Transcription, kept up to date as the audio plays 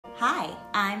Hi,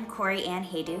 I'm Corey Ann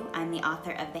Haydu. I'm the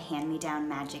author of the Hand-Me-Down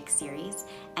Magic series,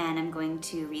 and I'm going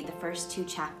to read the first 2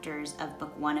 chapters of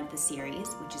book 1 of the series,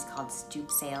 which is called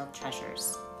Stoop Sale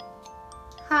Treasures.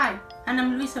 Hi, and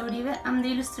I'm Luisa Uribe. I'm the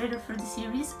illustrator for the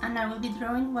series, and I will be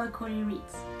drawing while Corey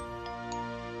reads.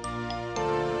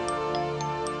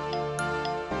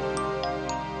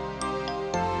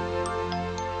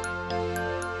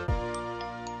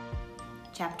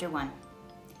 Chapter 1,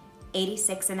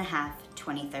 86.5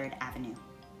 23rd Avenue.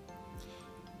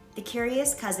 The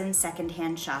Curious Cousins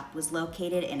Secondhand Shoppe was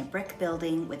located in a brick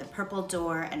building with a purple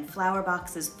door and flower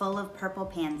boxes full of purple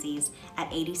pansies at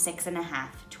 86.5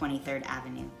 23rd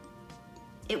Avenue.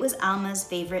 It was Alma's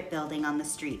favorite building on the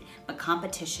street, but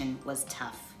competition was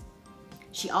tough.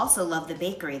 She also loved the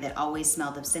bakery that always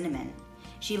smelled of cinnamon.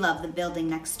 She loved the building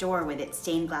next door with its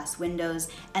stained glass windows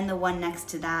and the one next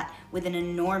to that with an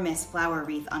enormous flower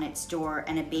wreath on its door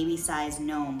and a baby-sized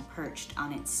gnome perched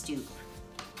on its stoop.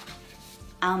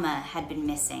 Alma had been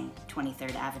missing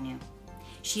 23rd Avenue.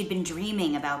 She had been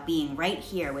dreaming about being right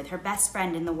here with her best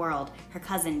friend in the world, her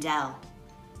cousin Del.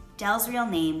 Del's real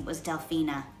name was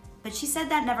Delphina, but she said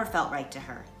that never felt right to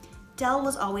her. Del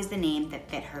was always the name that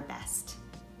fit her best.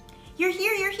 "You're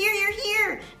here, you're here, you're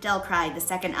here!" Del cried the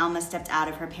second Alma stepped out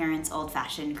of her parents'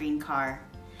 old-fashioned green car.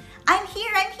 "I'm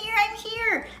here, I'm here, I'm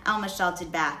here!" Alma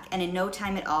shouted back, and in no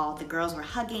time at all, the girls were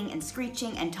hugging and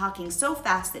screeching and talking so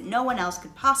fast that no one else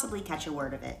could possibly catch a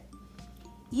word of it.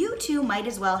 "You two might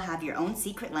as well have your own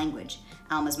secret language,"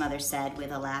 Alma's mother said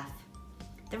with a laugh.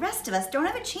 "The rest of us don't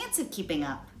have a chance of keeping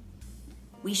up."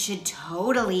 "We should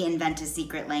totally invent a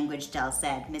secret language," Del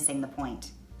said, missing the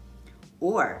point.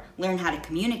 "Or learn how to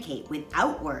communicate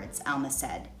without words," Alma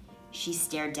said. She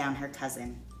stared down her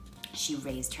cousin. She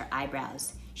raised her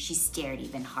eyebrows. She stared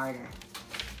even harder.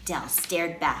 Del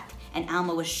stared back, and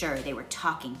Alma was sure they were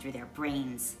talking through their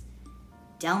brains.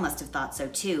 Del must have thought so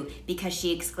too, because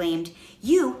she exclaimed,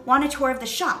 "You want a tour of the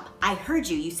shop? I heard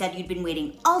you. You said you'd been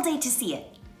waiting all day to see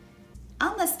it."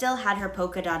 Alma still had her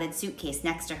polka-dotted suitcase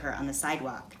next to her on the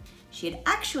sidewalk. She had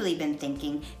actually been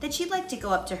thinking that she'd like to go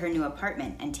up to her new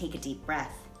apartment and take a deep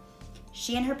breath.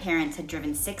 She and her parents had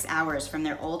driven 6 hours from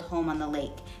their old home on the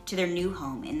lake to their new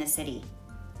home in the city.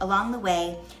 Along the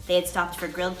way, they had stopped for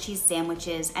grilled cheese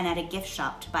sandwiches and at a gift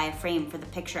shop to buy a frame for the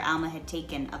picture Alma had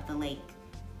taken of the lake.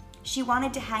 She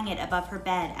wanted to hang it above her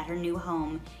bed at her new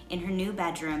home, in her new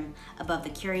bedroom, above the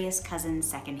Curious Cousins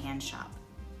Secondhand Shoppe.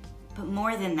 But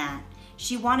more than that,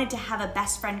 she wanted to have a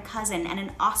best friend cousin and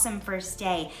an awesome first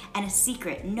day and a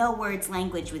secret, no-words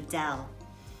language with Del.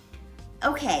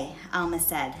 "Okay," Alma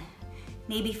said,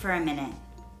 "maybe for a minute."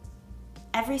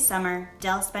 Every summer,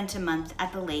 Del spent a month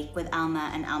at the lake with Alma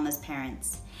and Alma's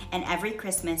parents. And every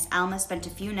Christmas, Alma spent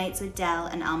a few nights with Del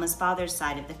and Alma's father's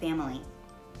side of the family.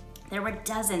 There were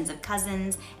dozens of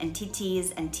cousins and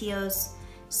titis and tios,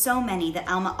 so many that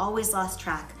Alma always lost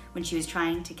track when she was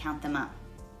trying to count them up.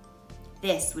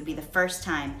 This would be the first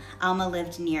time Alma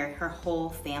lived near her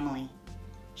whole family.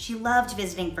 She loved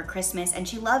visiting for Christmas, and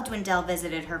she loved when Del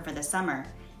visited her for the summer.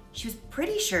 She was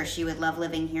pretty sure she would love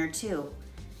living here too.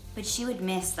 But she would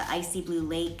miss the icy blue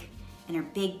lake and her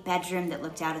big bedroom that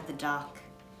looked out at the dock.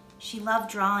 She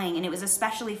loved drawing, and it was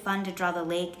especially fun to draw the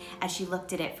lake as she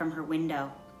looked at it from her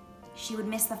window. She would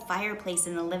miss the fireplace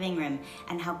in the living room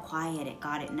and how quiet it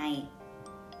got at night.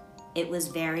 It was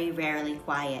very rarely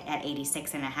quiet at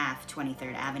 86.5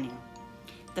 23rd Avenue.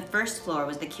 The first floor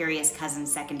was the Curious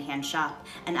Cousins Secondhand Shoppe,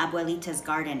 an abuelita's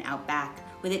garden out back,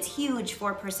 with its huge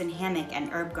 4-person hammock and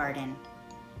herb garden.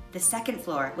 The second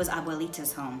floor was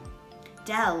abuelita's home.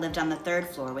 Del lived on the 3rd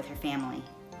floor with her family.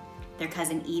 Their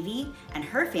cousin Evie and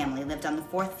her family lived on the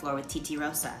 4th floor with Titi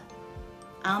Rosa.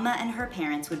 Alma and her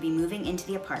parents would be moving into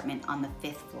the apartment on the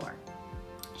 5th floor.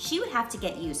 She would have to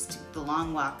get used to the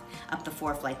long walk up the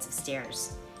 4 flights of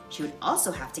stairs. She would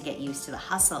also have to get used to the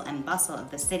hustle and bustle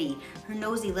of the city, her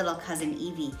nosy little cousin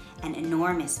Evie, and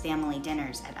enormous family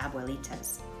dinners at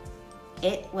abuelita's.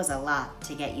 It was a lot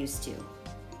to get used to.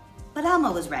 But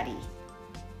Alma was ready.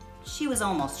 She was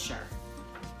almost sure.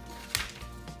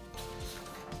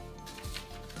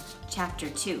 Chapter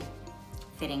 2,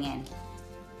 Fitting In.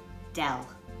 Del.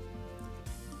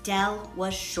 Del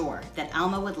was sure that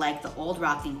Alma would like the old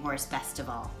rocking horse best of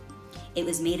all. It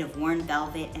was made of worn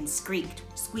velvet and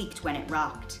squeaked when it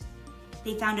rocked.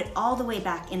 They found it all the way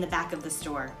back in the back of the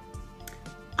store.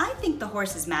 "I think the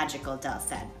horse is magical," Del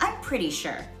said. "I'm pretty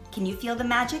sure. Can you feel the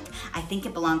magic? I think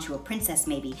it belonged to a princess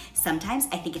maybe. Sometimes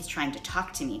I think it's trying to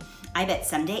talk to me. I bet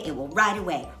someday it will ride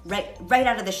away, right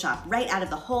out of the shop, right out of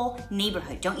the whole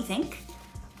neighborhood, don't you think?"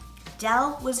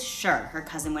 Del was sure her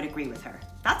cousin would agree with her.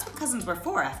 That's what cousins were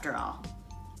for, after all.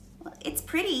 "Well, it's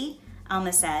pretty,"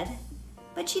 Alma said,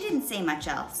 but she didn't say much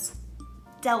else.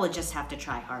 Del would just have to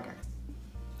try harder.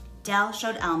 Del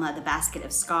showed Alma the basket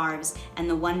of scarves and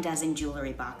the 12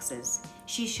 jewelry boxes.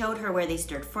 She showed her where they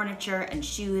stored furniture and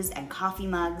shoes and coffee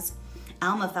mugs.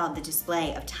 Alma found the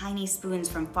display of tiny spoons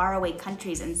from faraway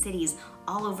countries and cities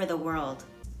all over the world.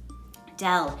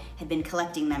 Del had been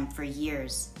collecting them for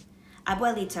years.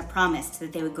 Abuelita promised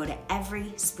that they would go to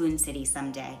every spoon city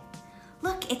someday.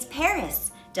 Look, it's Paris,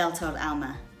 Del told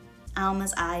Alma.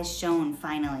 Alma's eyes shone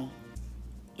finally.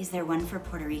 Is there one for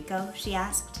Puerto Rico? She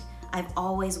asked. I've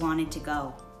always wanted to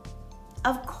go.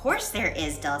 Of course there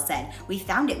is, Del said. We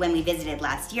found it when we visited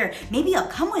last year. Maybe you'll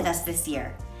come with us this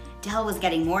year. Del was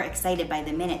getting more excited by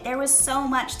the minute. There was so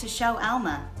much to show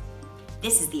Alma.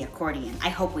 This is the accordion. I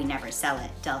hope we never sell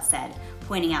it, Del said,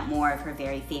 pointing out more of her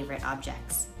very favorite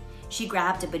objects. She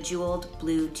grabbed a bejeweled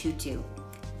blue tutu.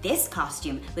 This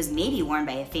costume was maybe worn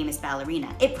by a famous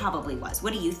ballerina. It probably was.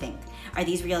 What do you think? Are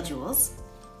these real jewels?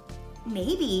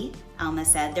 Maybe, Alma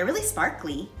said. They're really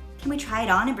sparkly. Can we try it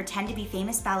on and pretend to be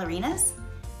famous ballerinas?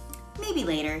 Maybe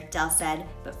later, Del said,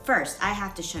 but first I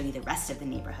have to show you the rest of the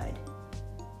neighborhood.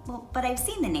 Well, but I've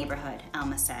seen the neighborhood,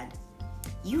 Alma said.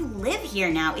 You live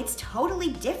here now. It's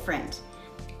totally different.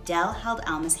 Del held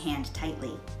Alma's hand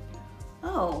tightly.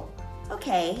 Oh,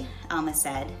 okay, Alma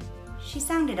said. She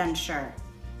sounded unsure.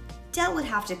 Del would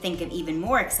have to think of even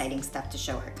more exciting stuff to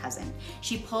show her cousin.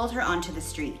 She pulled her onto the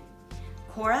street.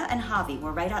 Cora and Javi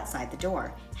were right outside the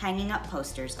door, hanging up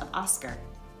posters of Oscar.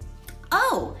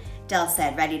 Oh, Del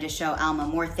said, ready to show Alma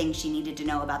more things she needed to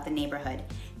know about the neighborhood.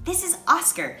 This is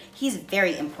Oscar. He's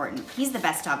very important. He's the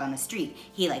best dog on the street.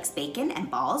 He likes bacon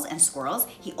and balls and squirrels.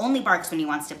 He only barks when he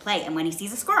wants to play and when he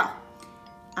sees a squirrel.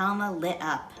 Alma lit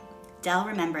up. Del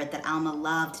remembered that Alma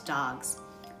loved dogs.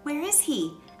 Where is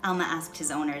he? Alma asked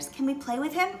his owners. Can we play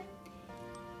with him?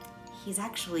 He's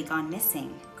actually gone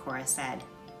missing, Cora said.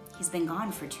 He's been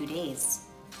gone for 2 days.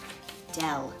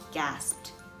 Del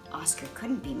gasped. Oscar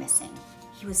couldn't be missing.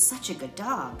 He was such a good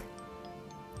dog.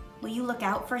 Will you look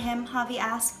out for him? Javi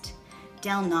asked.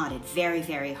 Del nodded very,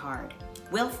 very hard.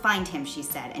 We'll find him, she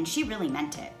said, and she really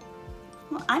meant it.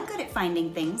 Well, I'm good at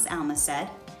finding things, Alma said.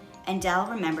 And Del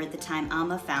remembered the time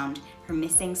Alma found her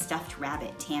missing stuffed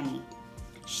rabbit, Tammy.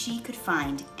 She could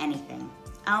find anything.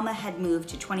 Alma had moved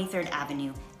to 23rd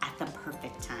Avenue at the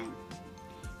perfect time.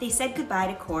 They said goodbye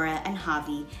to Cora and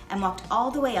Javi and walked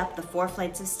all the way up the 4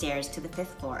 flights of stairs to the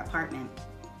 5th floor apartment.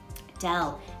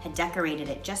 Del had decorated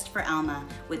it just for Alma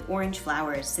with orange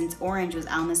flowers, since orange was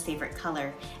Alma's favorite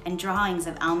color, and drawings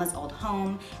of Alma's old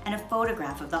home and a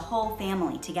photograph of the whole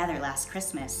family together last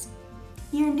Christmas.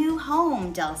 Your new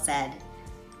home, Del said.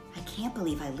 I can't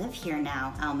believe I live here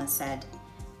now, Alma said.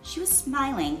 She was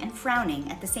smiling and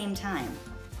frowning at the same time.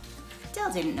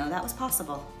 Del didn't know that was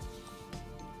possible.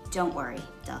 Don't worry,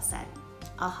 Del said.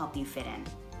 I'll help you fit in.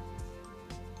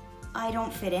 I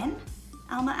don't fit in?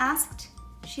 Alma asked.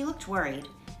 She looked worried,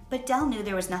 but Del knew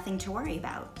there was nothing to worry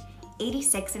about.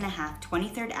 86½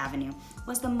 23rd Avenue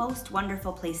was the most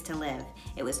wonderful place to live.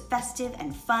 It was festive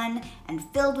and fun and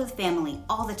filled with family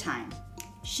all the time.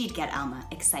 She'd get Alma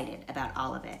excited about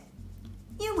all of it.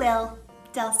 You will,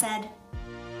 Del said.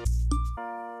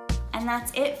 And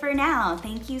that's it for now.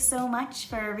 Thank you so much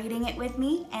for reading it with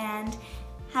me, and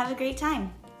have a great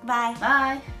time. Bye.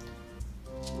 Bye.